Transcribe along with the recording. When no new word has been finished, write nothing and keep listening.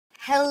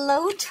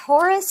Hello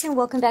Taurus, and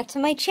welcome back to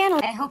my channel.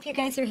 I hope you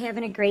guys are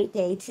having a great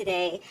day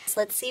today. So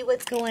let's see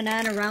what's going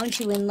on around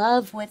you in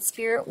love, what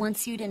Spirit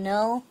wants you to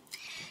know.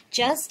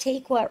 Just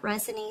take what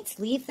resonates,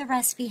 leave the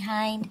rest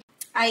behind.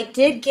 I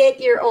did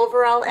get your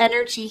overall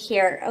energy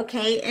here,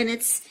 okay? And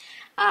it's,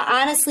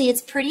 honestly,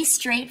 it's pretty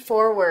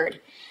straightforward.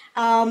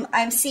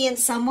 I'm seeing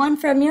someone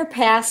from your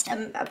past,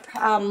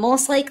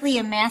 most likely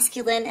a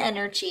masculine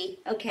energy,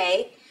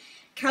 okay?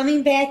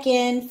 Coming back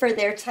in for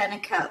their 10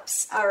 of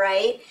Cups, all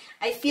right?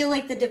 I feel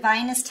like the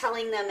divine is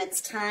telling them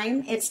it's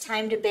time. It's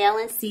time to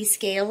balance these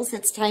scales.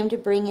 It's time to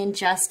bring in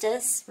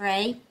justice,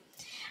 right?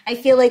 I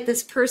feel like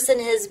this person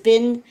has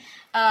been,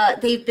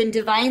 they've been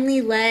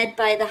divinely led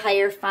by the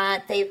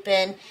Hierophant. They've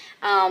been,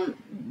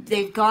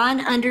 they've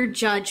gone under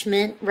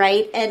judgment,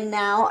 right? And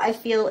now I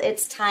feel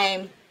it's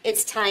time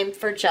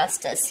for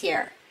justice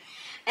here.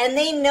 And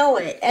they know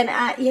it. And,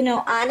 you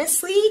know,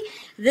 honestly,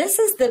 this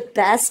is the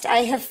best I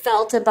have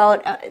felt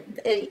about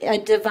a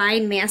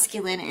divine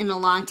masculine in a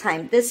long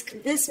time.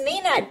 This may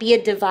not be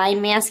a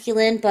divine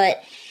masculine,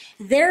 but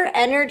their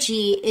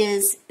energy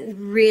is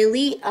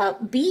really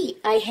upbeat,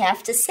 I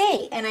have to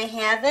say. And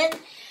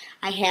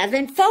I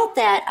haven't felt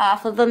that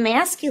off of a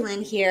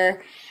masculine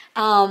here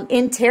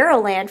in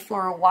Tarot land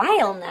for a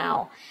while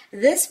now.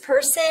 This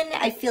person,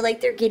 I feel like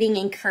they're getting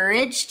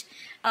encouraged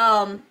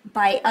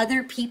by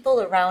other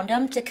people around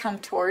them to come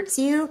towards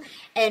you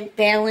and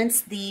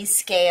balance these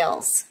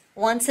scales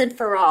once and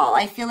for all.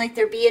 I feel like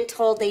they're being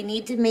told they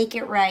need to make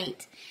it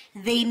right.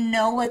 They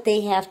know what they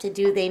have to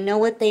do. They know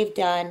what they've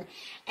done.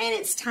 And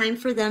it's time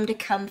for them to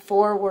come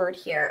forward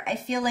here. I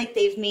feel like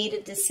they've made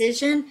a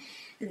decision.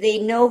 They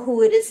know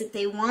who it is that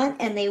they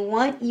want, and they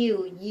want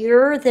you.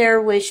 You're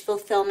their wish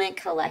fulfillment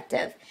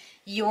collective.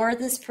 You're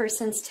this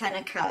person's 10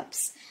 of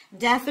Cups.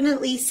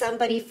 Definitely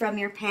somebody from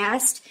your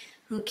past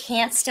who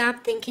can't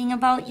stop thinking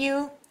about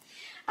you.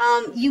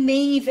 You may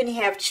even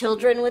have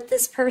children with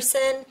this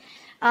person,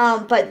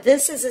 but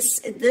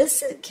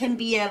this can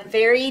be a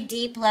very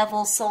deep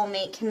level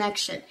soulmate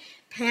connection,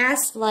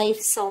 past life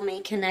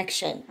soulmate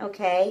connection,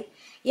 okay?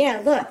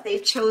 Yeah, look,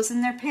 they've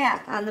chosen their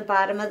path on the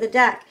bottom of the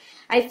deck.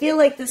 I feel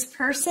like this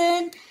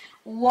person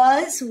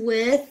was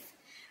with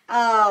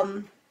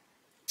a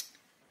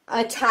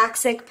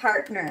toxic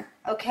partner,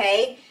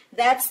 okay?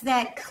 That's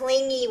that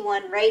clingy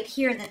one right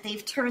here that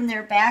they've turned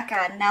their back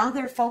on. Now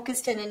they're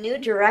focused in a new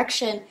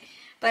direction,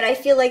 but I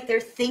feel like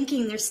they're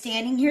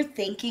standing here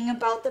thinking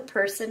about the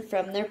person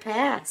from their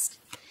past.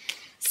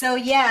 So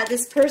yeah,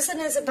 this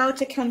person is about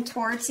to come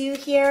towards you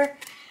here.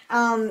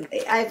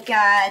 I've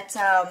got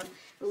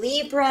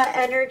Libra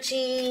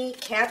energy,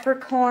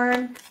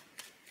 Capricorn,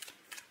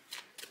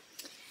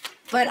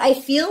 but I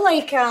feel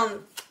like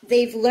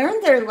they've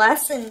learned their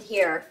lesson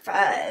here.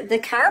 The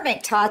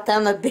karmic taught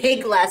them a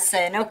big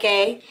lesson,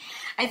 okay?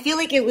 I feel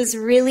like it was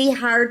really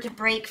hard to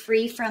break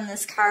free from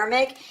this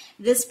karmic.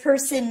 This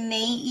person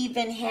may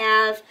even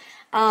have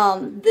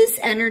this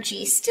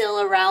energy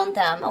still around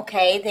them,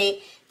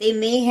 okay? They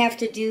may have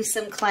to do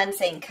some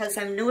cleansing, because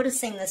I'm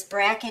noticing this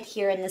bracket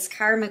here and this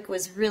karmic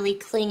was really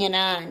clinging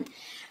on.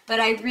 But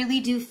I really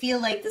do feel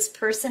like this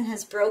person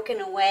has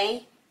broken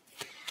away.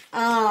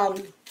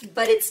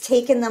 But it's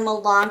taken them a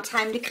long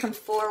time to come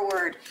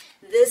forward.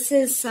 This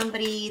is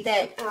somebody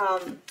that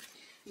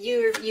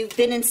you've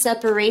been in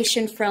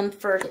separation from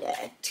for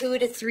 2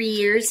 to 3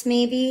 years,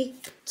 maybe,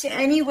 to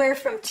anywhere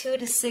from 2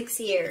 to 6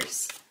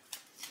 years.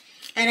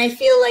 And I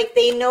feel like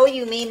they know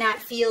you may not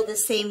feel the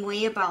same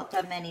way about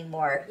them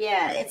anymore.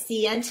 Yeah, it's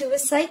the end to a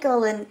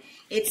cycle, and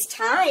it's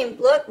time.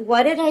 Look,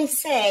 what did I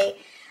say?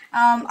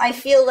 I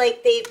feel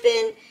like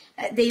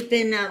they've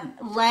been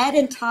led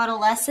and taught a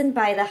lesson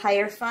by the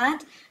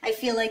Hierophant. I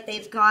feel like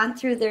they've gone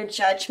through their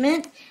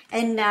judgment,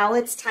 and now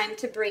it's time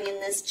to bring in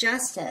this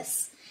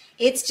justice.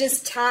 It's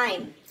just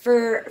time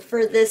for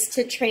this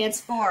to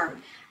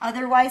transform.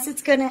 Otherwise,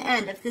 it's going to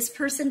end. If this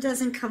person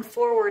doesn't come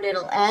forward,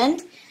 it'll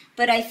end.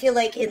 But I feel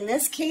like in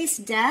this case,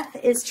 death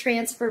is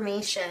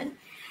transformation.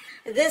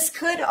 This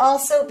could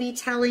also be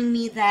telling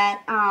me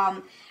that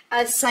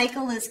a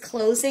cycle is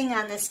closing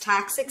on this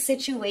toxic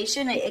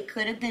situation. It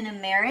could have been a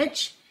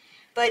marriage,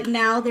 but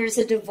now there's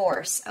a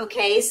divorce,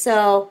 okay?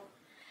 So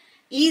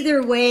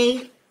either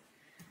way,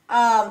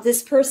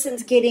 this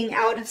person's getting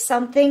out of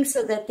something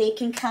so that they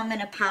can come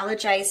and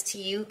apologize to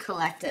you,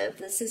 collective.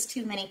 This is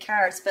too many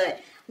cards,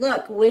 but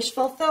look, wish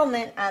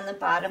fulfillment on the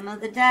bottom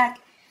of the deck.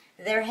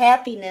 Their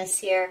happiness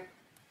here.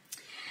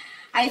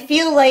 I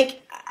feel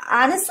like,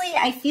 honestly,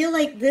 I feel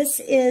like this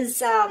is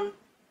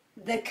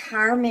the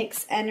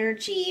karmic's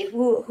energy.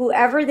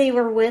 Whoever they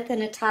were with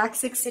in a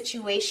toxic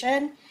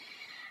situation,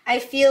 I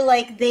feel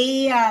like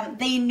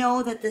they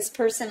know that this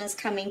person is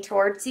coming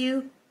towards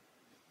you.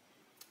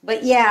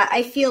 But yeah,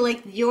 I feel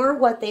like you're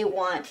what they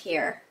want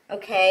here,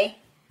 okay?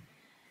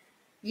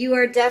 You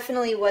are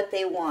definitely what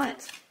they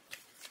want.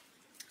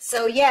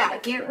 So yeah,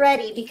 get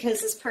ready,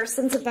 because this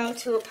person's about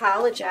to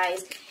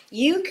apologize.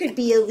 You could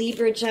be a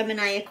Libra,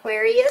 Gemini,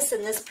 Aquarius,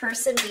 and this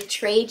person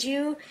betrayed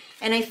you,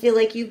 and I feel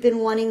like you've been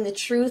wanting the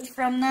truth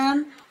from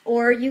them.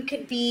 Or you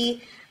could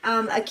be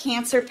a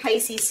Cancer,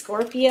 Pisces,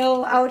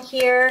 Scorpio out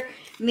here.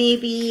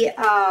 Maybe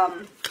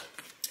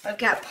I've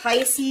got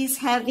Pisces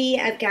heavy.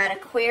 I've got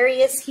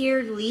Aquarius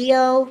here,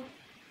 Leo.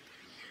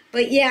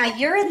 But yeah,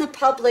 you're in the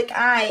public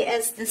eye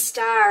as the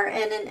Star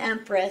and an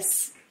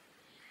Empress.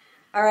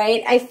 All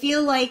right, I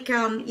feel like,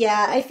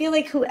 yeah, I feel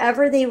like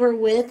whoever they were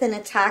with in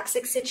a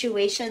toxic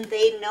situation,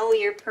 they know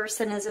your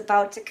person is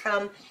about to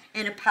come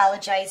and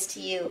apologize to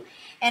you.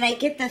 And I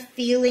get the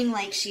feeling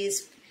like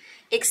she's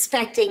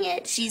expecting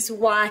it. She's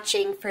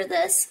watching for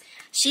this.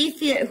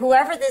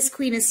 Whoever this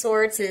Queen of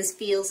Swords is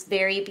feels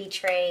very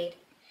betrayed.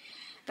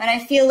 But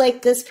I feel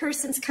like this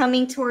person's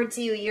coming towards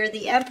you. You're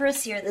the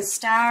Empress, you're the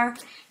Star,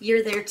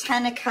 you're their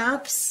Ten of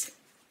Cups.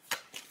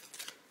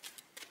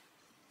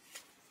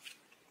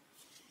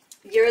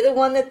 You're the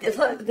one that,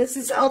 look, this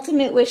is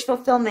ultimate wish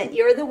fulfillment.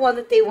 You're the one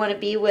that they want to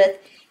be with.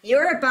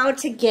 You're about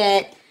to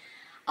get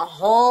a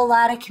whole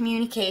lot of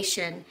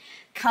communication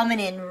coming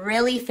in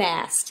really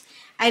fast.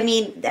 I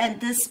mean,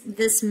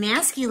 this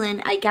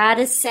masculine, I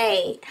gotta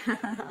say,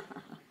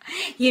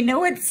 you know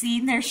what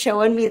scene they're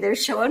showing me? They're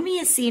showing me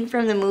a scene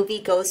from the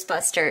movie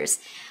Ghostbusters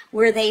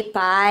where they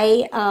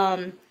buy,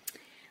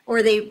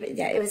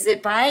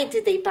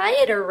 did they buy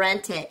it or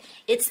rent it?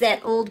 It's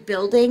that old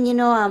building, you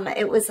know,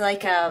 it was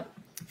like a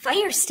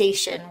fire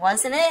station,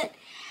 wasn't it?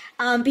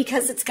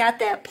 Because it's got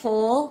that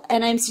pole,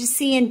 and I'm just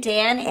seeing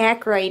Dan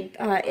Aykroyd,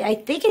 I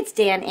think it's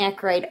Dan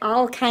Aykroyd,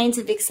 all kinds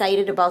of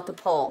excited about the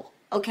pole,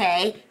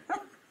 okay?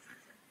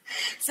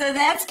 So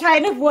that's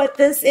kind of what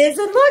this is,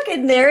 and look,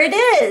 and there it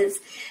is.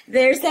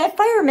 There's that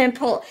fireman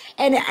pole,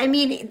 and I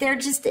mean,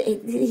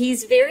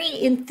 he's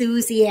very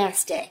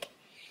enthusiastic.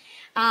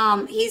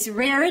 He's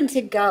raring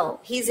to go.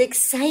 He's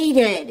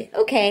excited,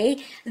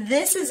 okay?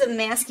 This is a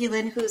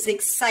masculine who's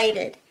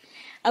excited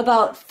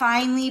about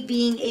finally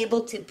being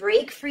able to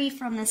break free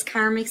from this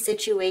karmic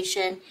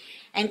situation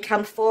and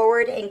come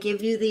forward and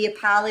give you the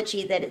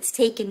apology that it's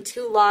taken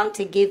too long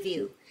to give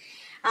you.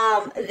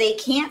 They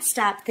can't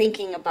stop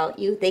thinking about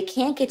you. They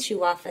can't get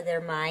you off of their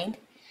mind.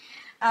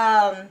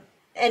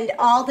 And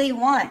all they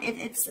want,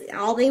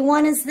 all they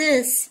want is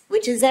this,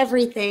 which is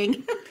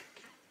everything.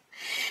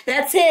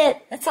 That's it.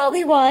 That's all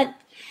they want.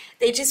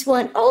 They just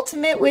want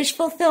ultimate wish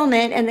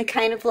fulfillment and the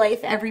kind of life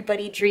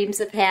everybody dreams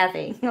of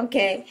having,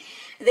 okay?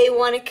 They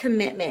want a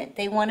commitment.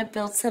 They want to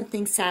build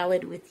something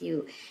solid with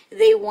you.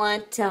 They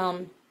want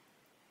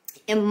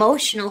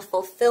emotional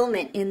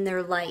fulfillment in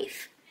their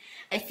life.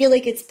 I feel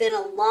like it's been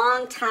a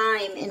long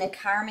time in a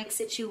karmic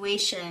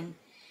situation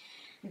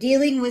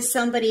dealing with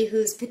somebody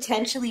who's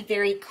potentially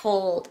very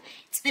cold.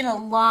 It's been a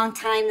long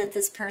time that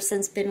this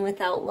person's been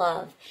without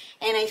love.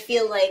 And I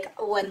feel like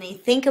when they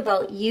think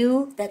about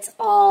you, that's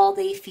all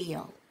they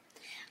feel.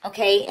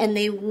 Okay? And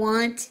they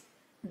want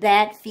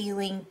that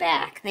feeling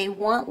back. They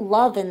want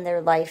love in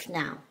their life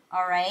now.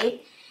 All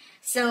right?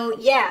 So,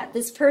 yeah,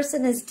 this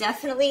person is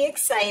definitely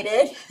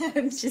excited.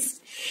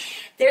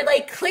 They're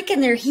like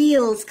clicking their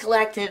heels,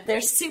 collective.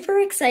 They're super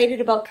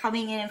excited about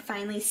coming in and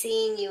finally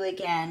seeing you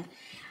again.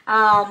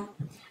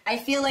 I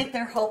feel like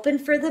they're hoping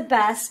for the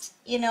best,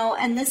 you know,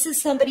 and this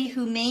is somebody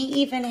who may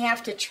even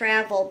have to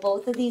travel.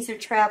 Both of these are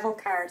travel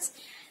cards.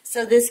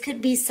 So this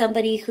could be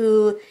somebody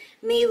who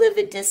may live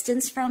a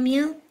distance from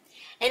you,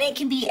 and it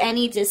can be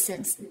any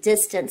distance.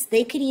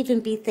 They could even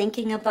be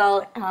thinking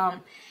about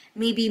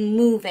maybe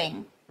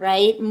moving,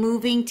 right?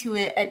 Moving to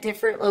a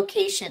different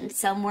location,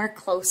 somewhere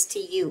close to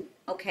you,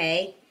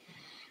 okay?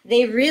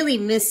 They really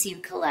miss you,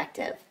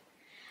 collective.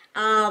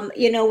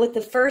 You know, with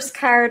the first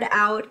card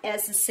out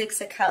as the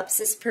Six of Cups,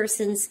 this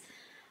person's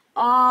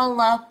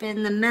all up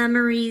in the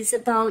memories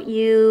about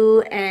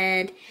you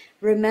and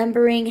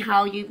remembering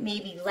how you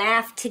maybe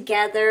laughed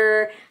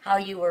together, how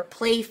you were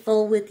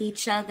playful with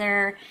each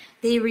other.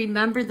 They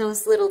remember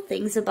those little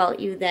things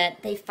about you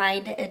that they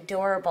find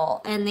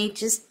adorable, and they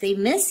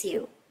miss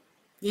you,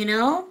 you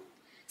know?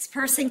 This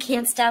person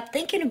can't stop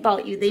thinking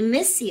about you. They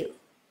miss you.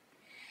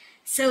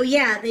 So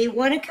yeah, they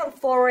want to come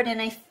forward,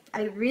 and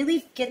I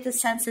really get the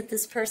sense that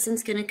this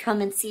person's going to come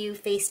and see you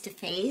face to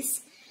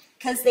face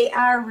because they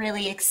are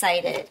really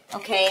excited,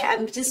 okay?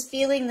 I'm just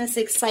feeling this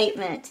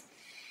excitement.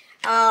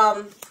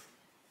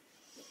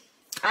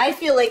 I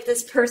feel like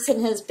this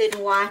person has been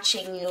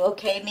watching you,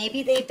 okay?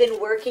 Maybe they've been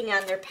working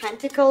on their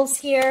pentacles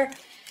here.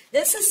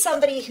 This is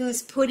somebody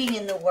who's putting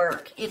in the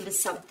work into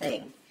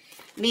something.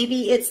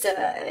 Maybe it's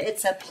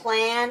a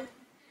plan.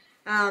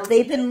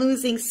 They've been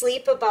losing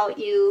sleep about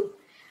you.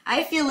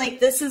 I feel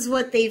like this is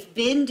what they've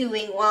been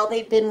doing while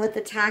they've been with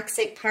a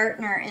toxic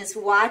partner, is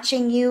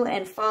watching you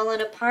and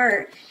falling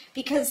apart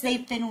because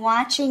they've been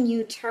watching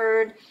you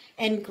turn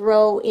and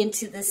grow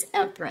into this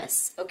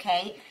Empress,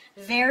 okay?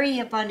 Very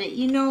abundant.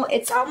 You know,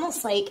 it's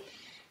almost like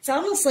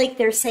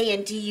they're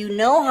saying, do you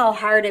know how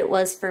hard it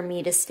was for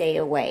me to stay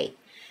away?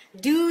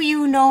 Do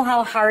you know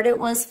how hard it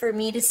was for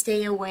me to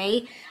stay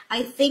away?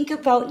 I think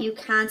about you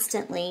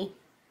constantly.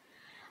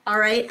 All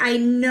right, I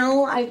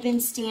know I've been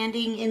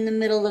standing in the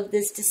middle of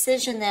this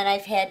decision that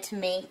I've had to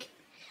make.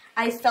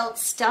 I felt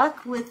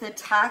stuck with a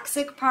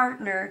toxic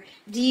partner.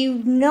 Do you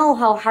know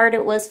how hard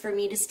it was for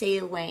me to stay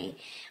away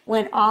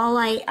when all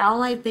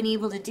I've been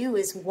able to do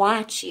is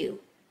watch you,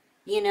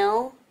 you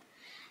know?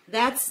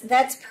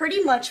 That's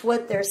pretty much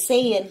what they're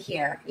saying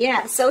here.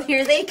 Yeah, so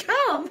here they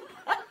come.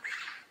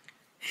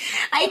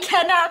 I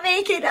cannot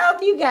make it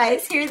up, you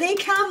guys. Here they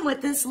come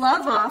with this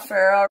love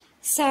offer.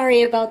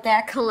 Sorry about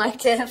that,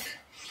 collective.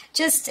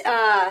 Just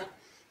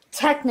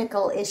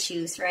technical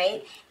issues,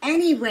 right?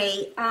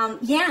 Anyway,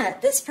 yeah,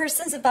 this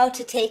person's about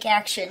to take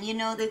action. You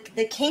know,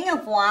 the King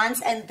of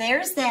Wands, and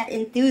there's that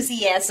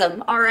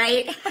enthusiasm, all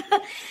right?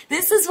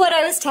 This is what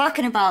I was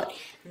talking about.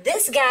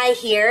 This guy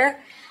here,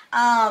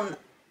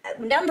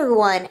 number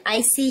one,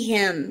 I see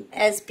him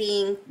as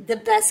being the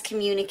best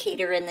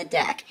communicator in the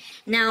deck.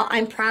 Now,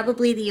 I'm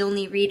probably the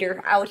only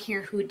reader out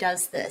here who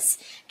does this.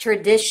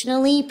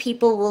 Traditionally,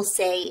 people will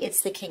say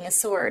it's the King of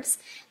Swords.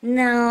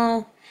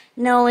 No,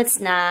 it's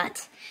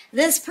not.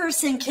 This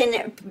person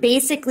can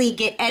basically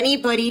get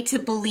anybody to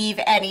believe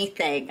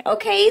anything,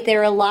 okay?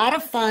 They're a lot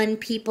of fun.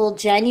 People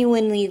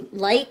genuinely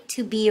like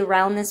to be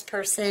around this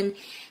person.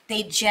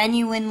 They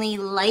genuinely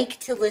like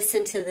to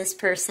listen to this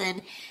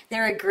person.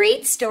 They're a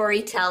great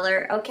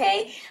storyteller,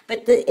 okay?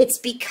 But it's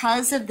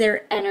because of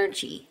their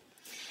energy.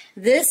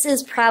 This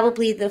is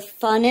probably the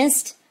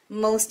funnest,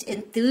 most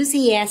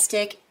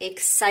enthusiastic,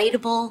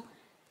 excitable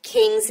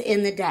kings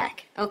in the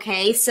deck,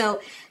 okay?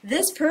 So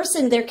this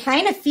person, they're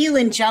kind of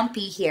feeling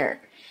jumpy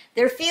here.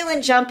 They're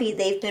feeling jumpy.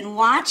 They've been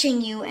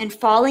watching you and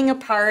falling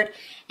apart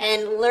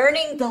and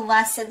learning the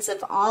lessons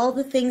of all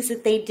the things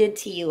that they did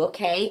to you,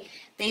 okay?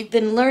 They've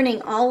been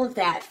learning all of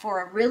that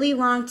for a really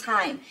long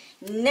time.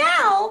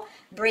 Now,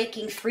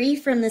 breaking free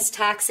from this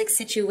toxic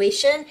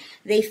situation,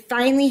 they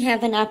finally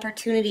have an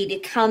opportunity to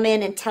come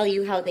in and tell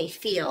you how they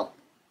feel,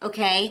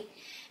 okay?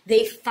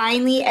 They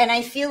finally, and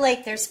I feel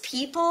like there's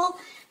people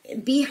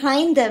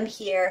behind them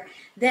here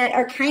that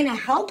are kind of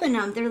helping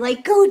them. They're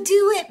like, go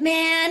do it,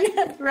 man,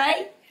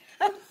 right?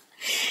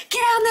 Get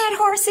on that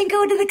horse and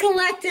go to the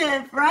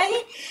collective,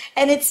 right?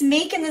 And it's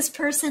making this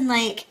person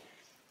like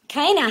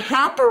kind of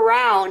hop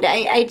around.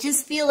 I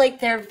just feel like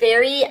they're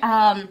very,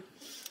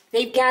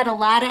 they've got a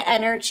lot of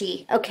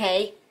energy,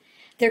 okay?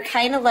 They're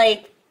kind of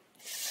like,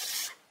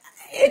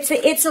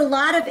 it's a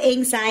lot of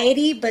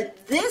anxiety,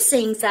 but this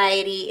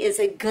anxiety is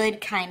a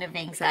good kind of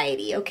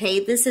anxiety,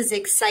 okay? This is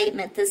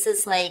excitement. This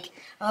is like,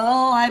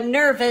 oh, I'm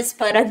nervous,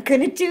 but I'm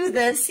going to do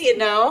this, you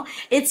know?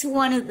 It's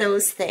one of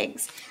those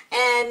things.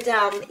 And,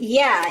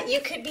 yeah, you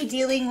could be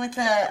dealing with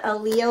a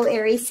Leo,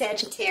 Aries,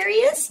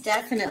 Sagittarius,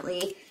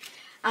 definitely.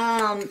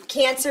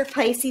 Cancer,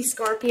 Pisces,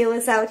 Scorpio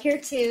is out here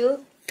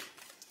too.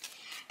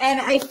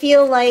 And I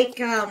feel like,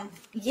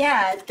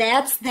 yeah,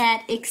 that's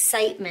that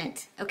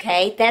excitement,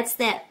 okay? That's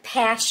that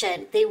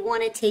passion. They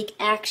want to take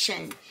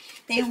action.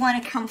 They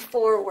want to come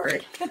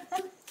forward.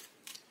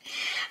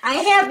 I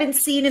haven't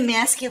seen a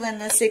masculine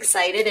this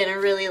excited in a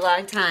really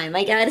long time,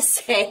 I gotta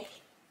say.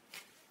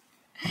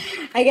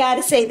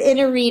 In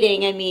a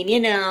reading, I mean,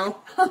 you know.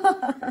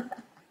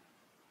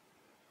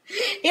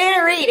 In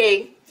a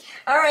reading.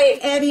 All right,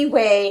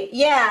 anyway,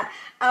 yeah.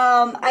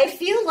 I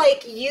feel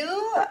like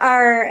you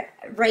are,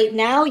 right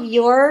now,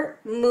 you're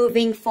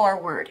moving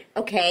forward,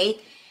 okay?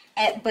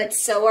 But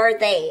so are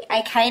they.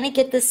 I kind of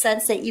get the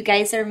sense that you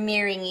guys are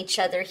mirroring each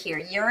other here.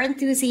 You're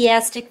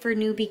enthusiastic for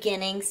new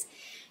beginnings.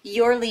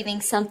 You're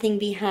leaving something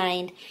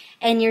behind,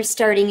 and you're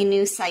starting a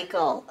new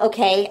cycle,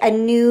 okay? A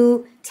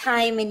new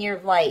time in your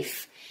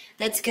life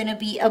that's going to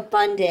be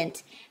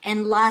abundant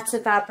and lots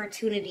of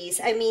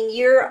opportunities. I mean,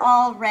 you're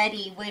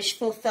already wish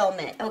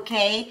fulfillment,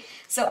 okay?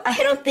 So I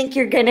don't think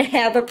you're going to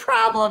have a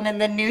problem in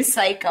the new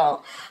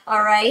cycle,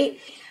 all right?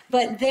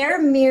 But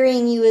they're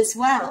mirroring you as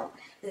well.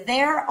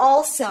 They're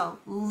also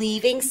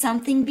leaving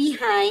something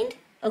behind,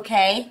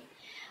 okay?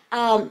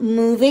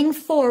 Moving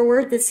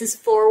forward. This is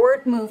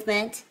forward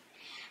movement.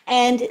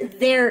 And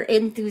they're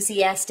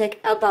enthusiastic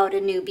about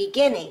a new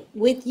beginning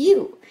with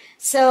you.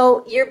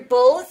 So you're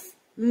both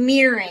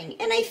mirroring,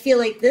 and I feel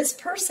like this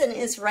person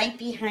is right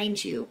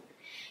behind you.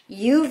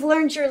 You've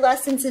learned your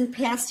lessons and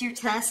passed your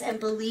tests, and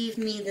believe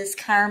me, this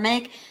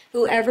karmic,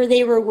 whoever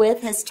they were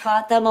with, has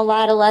taught them a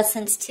lot of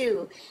lessons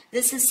too.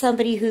 This is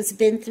somebody who's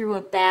been through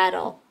a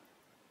battle.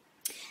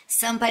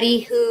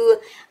 Somebody who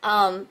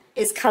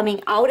is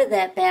coming out of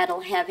that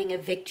battle having a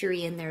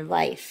victory in their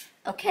life.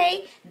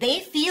 Okay, they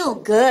feel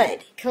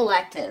good,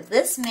 collective.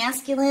 This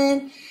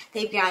masculine,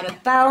 they've got a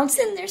bounce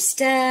in their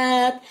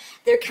step.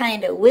 They're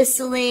kind of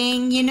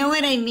whistling. You know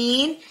what I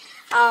mean?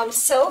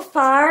 So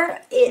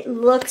far, it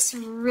looks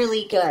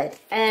really good.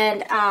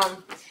 And,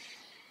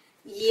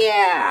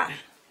 yeah.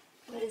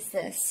 What is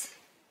this?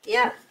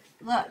 Yep,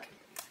 look.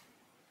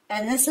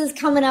 And this is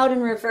coming out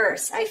in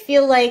reverse. I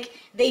feel like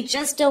they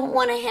just don't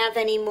want to have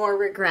any more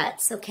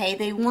regrets, okay?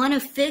 They want to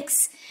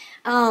fix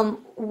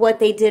what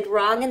they did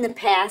wrong in the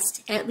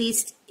past, at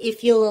least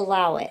if you'll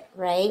allow it,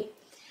 right?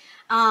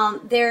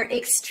 They're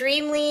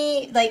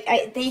extremely,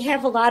 like, they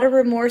have a lot of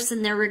remorse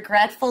and they're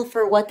regretful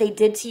for what they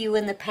did to you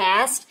in the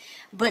past,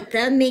 but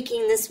them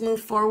making this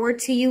move forward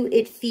to you,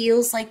 it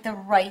feels like the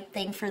right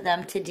thing for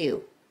them to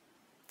do.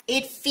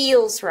 It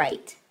feels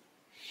right.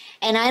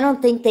 And I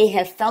don't think they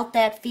have felt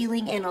that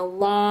feeling in a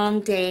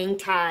long dang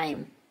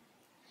time.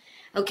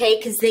 Okay,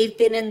 because they've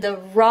been in the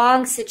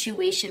wrong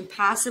situation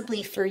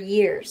possibly for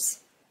years.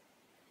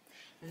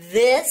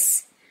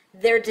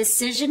 Their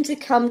decision to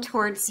come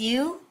towards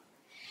you,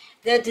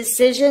 the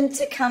decision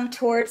to come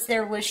towards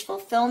their wish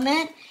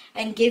fulfillment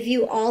and give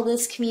you all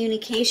this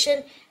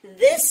communication,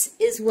 this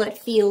is what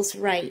feels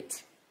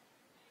right.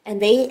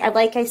 And they,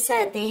 like I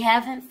said, they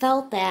haven't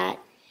felt that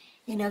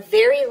in a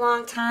very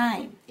long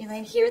time. And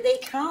then here they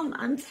come.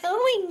 I'm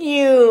telling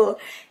you,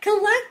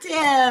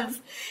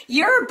 collective,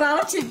 you're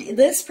about to,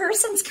 this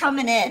person's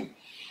coming in.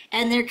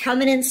 And they're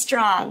coming in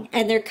strong.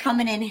 And they're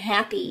coming in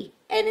happy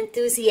and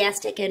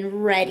enthusiastic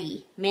and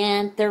ready.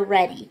 Man, they're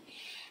ready.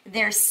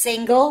 They're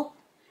single.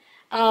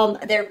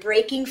 They're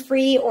breaking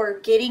free or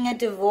getting a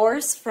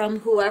divorce from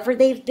whoever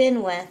they've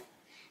been with.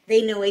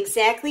 They know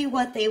exactly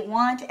what they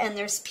want, and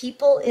there's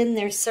people in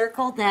their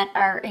circle that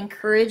are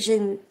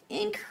encouraging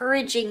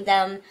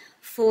them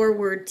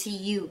forward to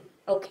you,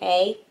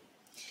 okay?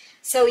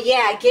 So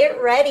yeah,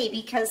 get ready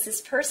because this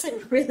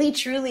person really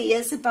truly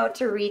is about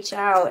to reach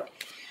out.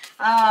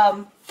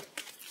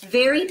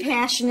 Very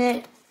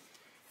passionate,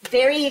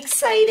 very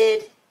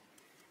excited,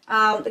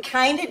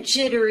 kind of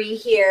jittery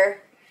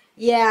here.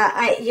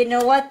 Yeah, you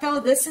know what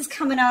though? This is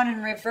coming out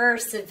in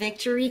reverse, the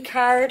victory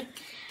card.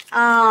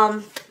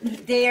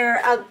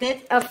 They're a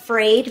bit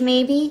afraid,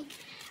 maybe.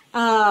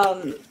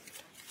 Clarify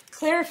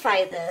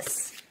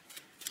this.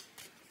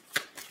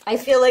 I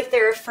feel like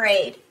they're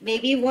afraid.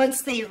 Maybe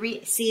once they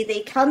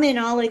they come in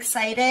all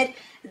excited,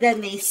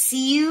 then they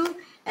see you,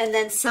 and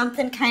then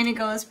something kind of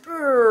goes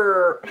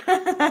brrr.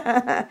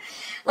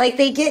 Like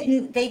they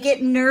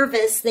get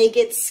nervous, they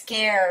get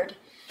scared.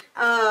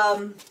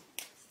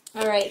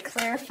 All right,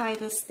 clarify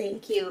this.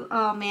 Thank you.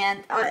 Oh,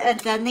 man. And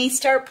then they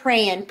start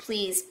praying.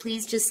 Please,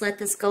 please just let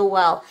this go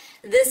well.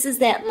 This is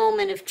that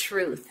moment of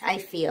truth, I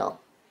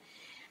feel.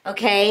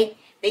 Okay?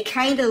 They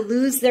kind of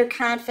lose their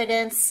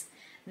confidence.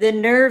 The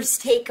nerves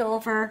take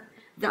over.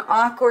 The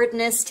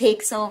awkwardness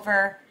takes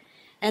over.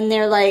 And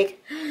they're like,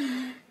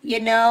 you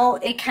know,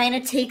 it kind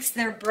of takes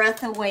their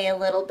breath away a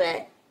little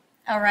bit.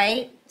 All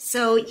right?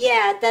 So,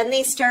 yeah, then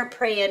they start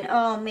praying,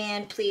 oh,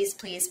 man, please,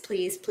 please,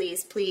 please,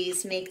 please,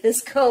 please, make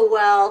this go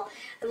well.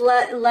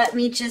 Let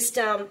me just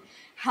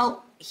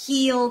help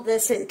heal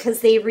this,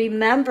 because they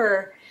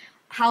remember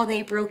how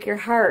they broke your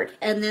heart.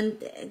 And then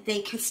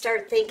they can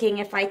start thinking,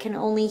 if I can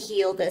only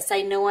heal this,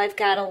 I know I've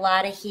got a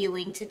lot of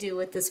healing to do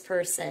with this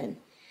person.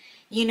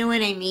 You know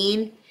what I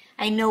mean?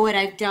 I know what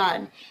I've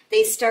done.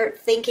 They start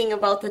thinking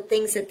about the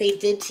things that they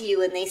did to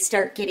you, and they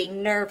start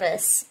getting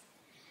nervous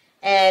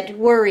and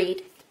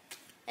worried.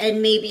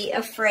 And maybe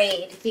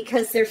afraid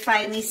because they're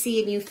finally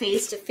seeing you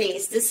face to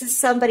face. This is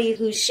somebody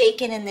who's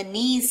shaken in the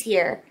knees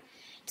here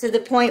to the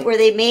point where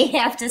they may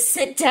have to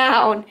sit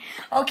down.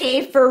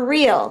 Okay, for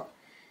real.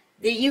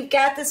 You've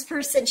got this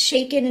person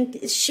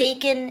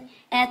shaken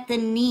at the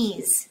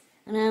knees.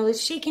 And I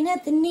was shaking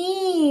at the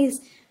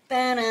knees.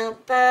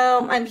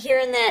 Bow. I'm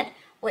hearing that.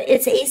 Well,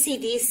 it's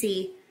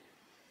AC/DC.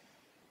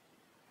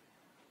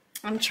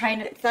 I'm trying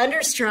to...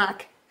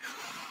 Thunderstruck.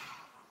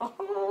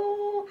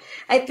 Oh,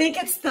 I think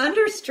it's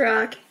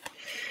thunderstruck.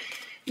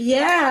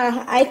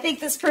 Yeah, I think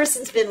this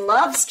person's been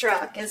love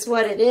struck is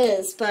what it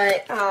is.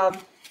 But,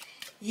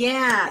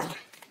 yeah,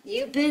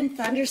 you've been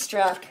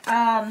thunderstruck.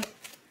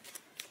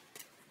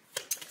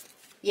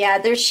 Yeah,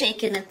 they're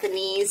shaking at the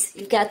knees.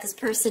 You've got this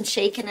person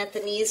shaking at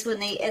the knees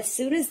when as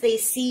soon as they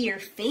see your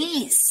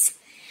face.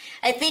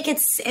 I think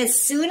it's as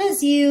soon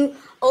as you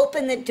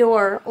open the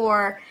door,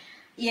 or...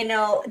 you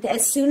know,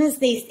 as soon as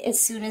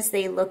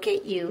they look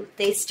at you,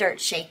 they start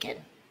shaking.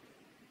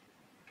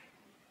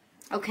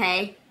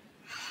 Okay?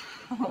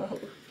 Oh.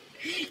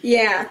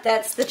 Yeah,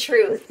 that's the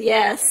truth.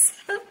 Yes.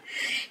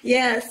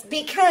 Yes,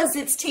 because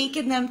it's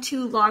taken them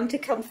too long to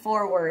come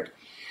forward.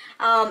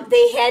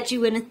 They had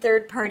you in a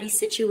third-party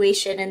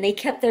situation, and they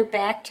kept their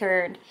back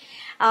turned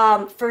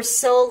for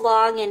so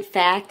long, in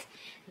fact,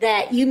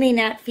 that you may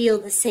not feel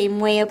the same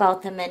way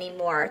about them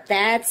anymore.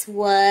 That's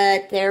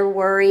what they're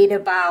worried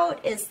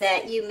about, is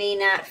that you may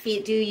not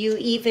feel, do you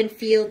even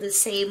feel the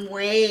same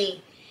way?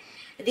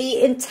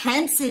 The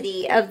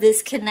intensity of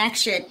this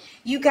connection.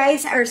 You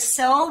guys are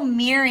so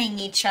mirroring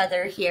each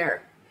other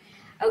here.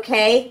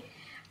 Okay?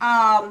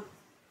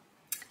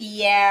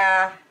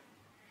 Yeah.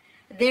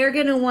 They're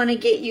going to want to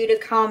get you to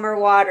calmer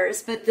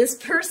waters, but this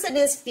person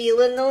is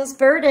feeling those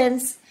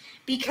burdens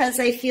because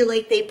I feel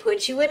like they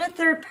put you in a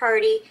third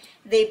party.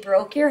 They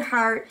broke your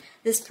heart.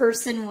 This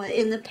person,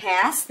 in the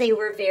past, they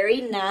were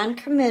very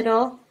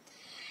non-committal.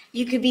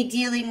 You could be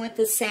dealing with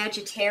the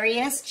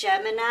Sagittarius,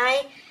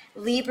 Gemini,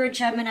 Libra,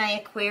 Gemini,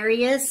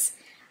 Aquarius,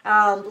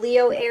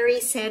 Leo,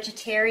 Aries,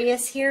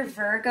 Sagittarius here,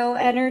 Virgo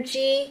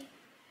energy.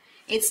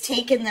 It's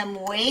taken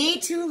them way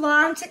too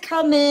long to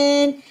come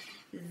in.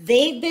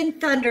 They've been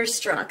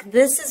thunderstruck.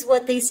 This is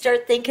what they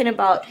start thinking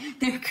about.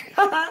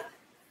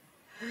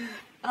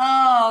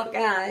 Oh,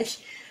 gosh.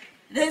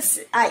 This,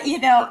 you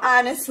know,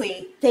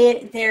 honestly,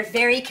 they're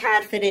very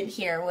confident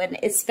here, when,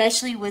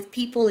 especially with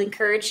people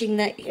encouraging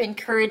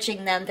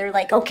them. They're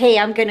like, okay,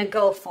 I'm gonna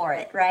go for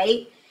it,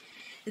 right?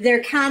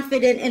 They're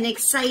confident and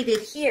excited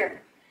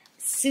here.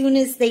 As soon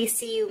as they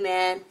see you,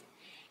 man,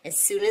 as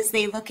soon as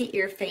they look at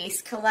your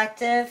face,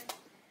 collective,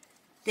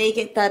 they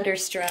get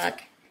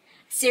thunderstruck.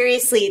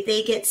 Seriously,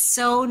 they get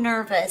so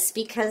nervous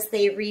because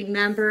they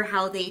remember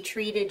how they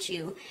treated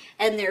you,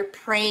 and they're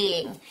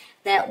praying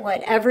that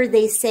whatever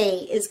they say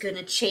is going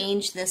to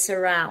change this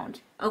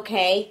around,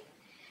 okay?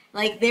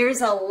 Like,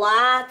 there's a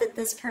lot that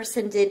this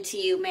person did to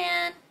you,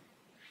 man.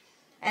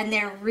 And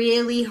they're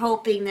really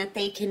hoping that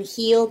they can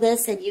heal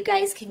this and you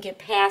guys can get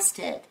past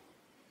it.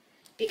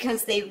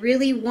 Because they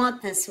really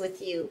want this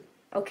with you,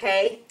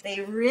 okay?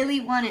 They really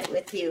want it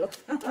with you.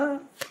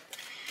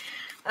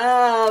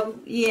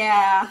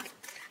 Yeah.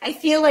 I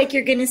feel like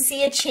you're going to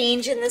see a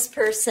change in this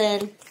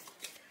person.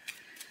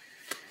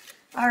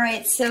 All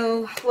right,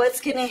 so what's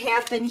going to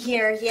happen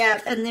here? Yeah,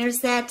 and there's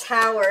that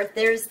tower.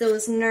 There's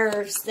those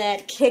nerves,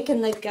 that kick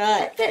in the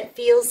gut that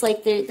feels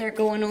like they're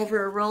going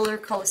over a roller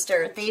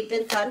coaster. They've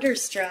been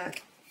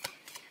thunderstruck.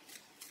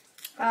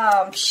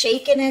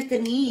 Shaking at the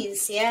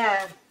knees,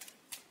 yeah.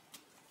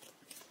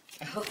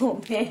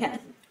 Oh, man.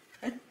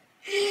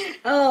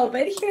 Oh,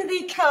 but here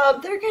they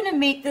come. They're going to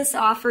make this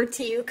offer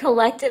to you,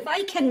 collective.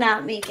 I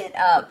cannot make it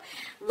up.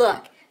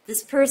 Look.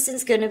 This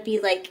person's going to be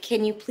like,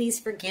 can you please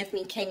forgive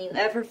me? Can you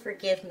ever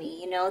forgive me?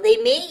 You know, they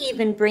may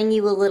even bring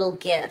you a little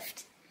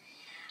gift.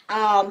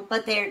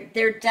 But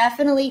they're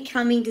definitely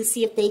coming to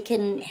see if they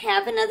can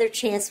have another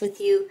chance with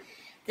you.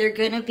 They're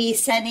going to be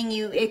sending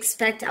you,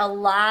 expect a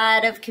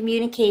lot of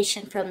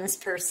communication from this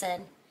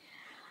person.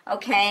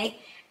 Okay?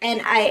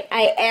 And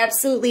I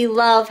absolutely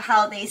love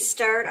how they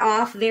start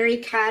off very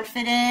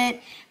confident,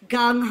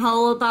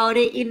 gung-ho about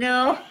it, you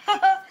know?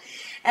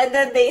 And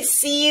then they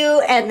see you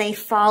and they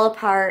fall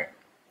apart.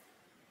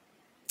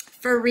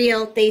 For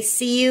real, they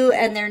see you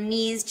and their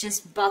knees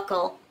just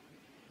buckle.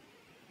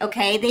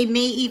 Okay, they may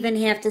even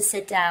have to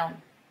sit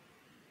down.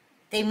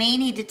 They may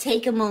need to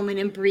take a moment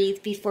and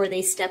breathe before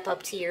they step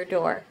up to your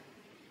door.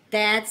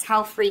 That's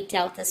how freaked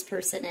out this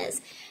person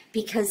is.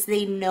 Because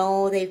they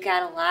know they've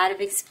got a lot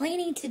of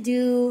explaining to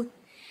do.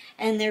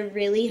 And they're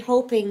really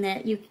hoping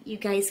that you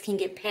guys can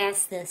get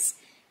past this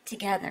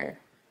together.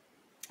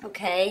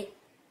 Okay?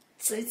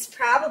 So it's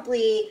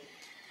probably,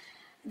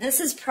 this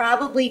is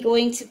probably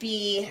going to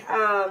be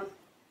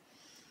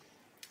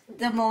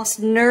the most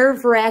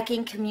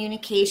nerve-wracking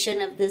communication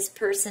of this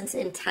person's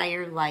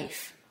entire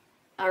life.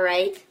 All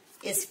right?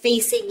 Is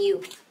facing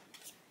you.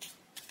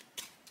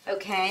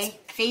 Okay?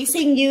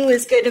 Facing you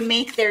is going to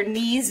make their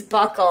knees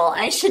buckle.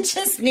 I should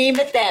just name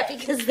it that,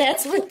 because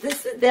that's what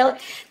this is.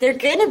 They're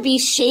going to be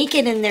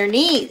shaking in their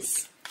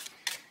knees.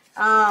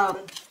 I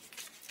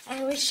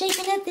was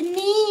shaking at the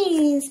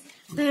knees.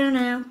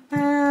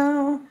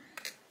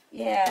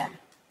 Yeah.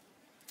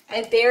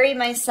 I bury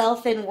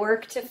myself in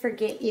work to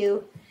forget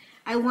you.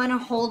 I want to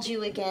hold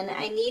you again.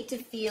 I need to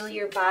feel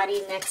your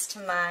body next to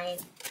mine.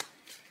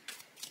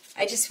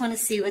 I just want to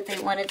see what they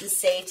wanted to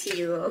say to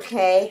you,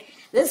 okay?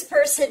 This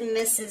person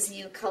misses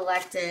you,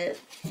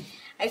 collective.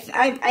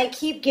 I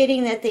keep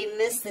getting that they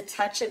miss the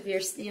touch of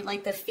your,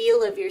 like the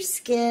feel of your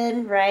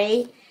skin,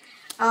 right?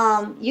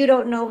 You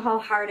don't know how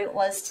hard it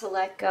was to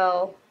let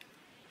go.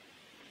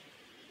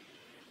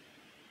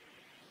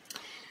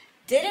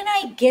 Didn't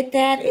I get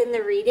that in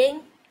the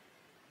reading?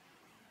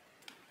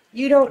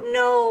 You don't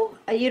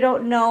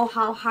know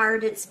how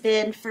hard it's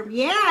been for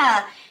me.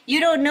 Yeah, you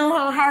don't know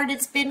how hard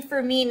it's been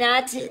for me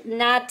not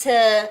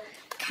to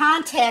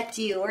contact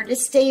you or to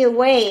stay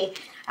away.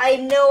 I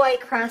know I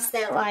crossed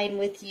that line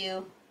with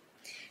you.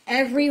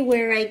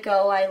 Everywhere I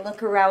go, I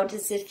look around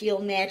as if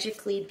you'll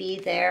magically be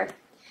there.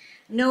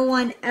 No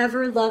one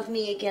ever loved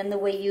me again the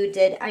way you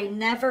did. I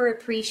never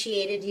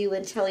appreciated you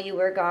until you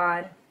were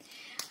gone.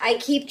 I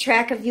keep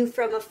track of you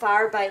from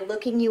afar by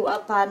looking you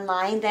up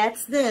online.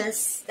 That's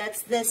this,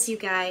 you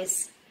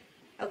guys.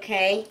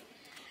 Okay?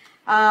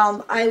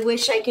 I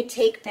wish I could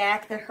take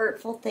back the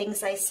hurtful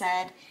things I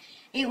said.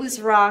 It was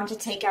wrong to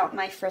take out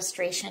my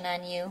frustration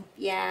on you.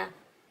 Yeah.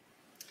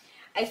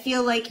 I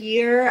feel like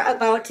you're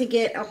about to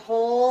get a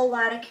whole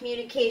lot of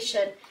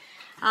communication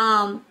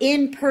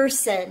in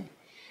person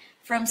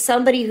from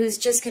somebody who's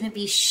just going to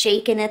be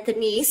shaking at the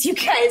knees. You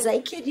guys, I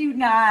kid you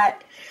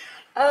not.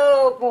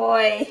 Oh,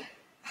 boy.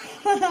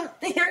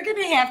 They're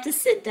going to have to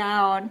sit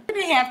down. They're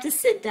going to have to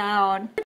sit down.